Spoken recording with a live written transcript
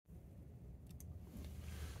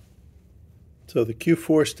So the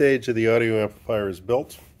Q4 stage of the audio amplifier is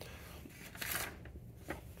built.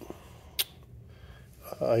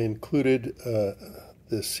 I included the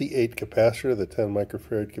C8 capacitor, the 10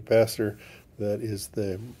 microfarad capacitor, that is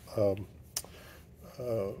the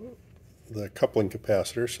coupling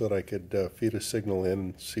capacitor, so that I could feed a signal in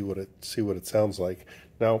and see what it sounds like.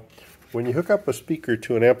 Now, when you hook up a speaker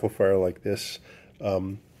to an amplifier like this,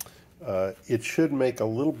 it should make a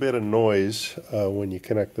little bit of noise when you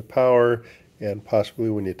connect the power and possibly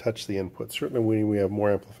when you touch the input. Certainly when we have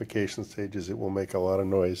more amplification stages, it will make a lot of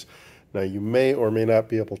noise. Now, you may or may not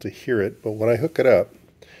be able to hear it, but when I hook it up,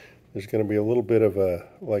 there's going to be a little bit of a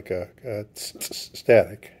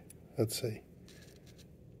static. Let's see.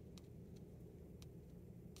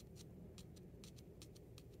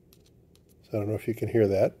 So I don't know if you can hear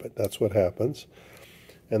that, but that's what happens.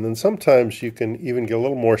 And then sometimes you can even get a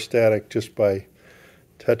little more static just by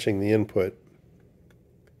touching the input.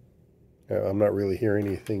 I'm not really hearing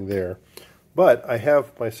anything there. But I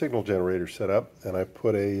have my signal generator set up, and I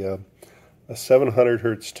put a 700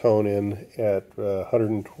 hertz tone in at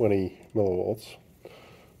 120 millivolts.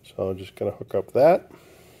 So I'm just going to hook up that,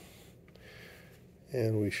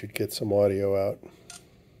 and we should get some audio out.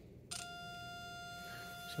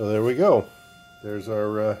 So there we go. There's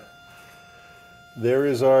our there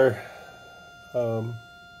is our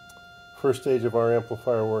first stage of our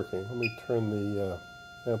amplifier working. Let me turn the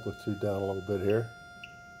amplitude down a little bit here.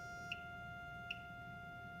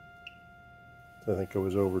 I think I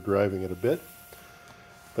was overdriving it a bit.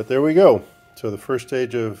 But there we go. So the first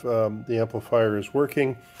stage of the amplifier is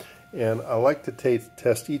working, and I like to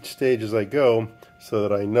test each stage as I go so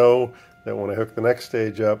that I know that when I hook the next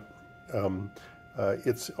stage up,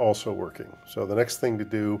 it's also working. So the next thing to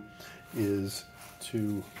do is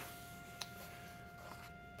to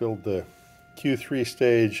build the Q3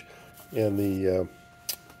 stage and the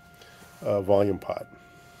volume pot.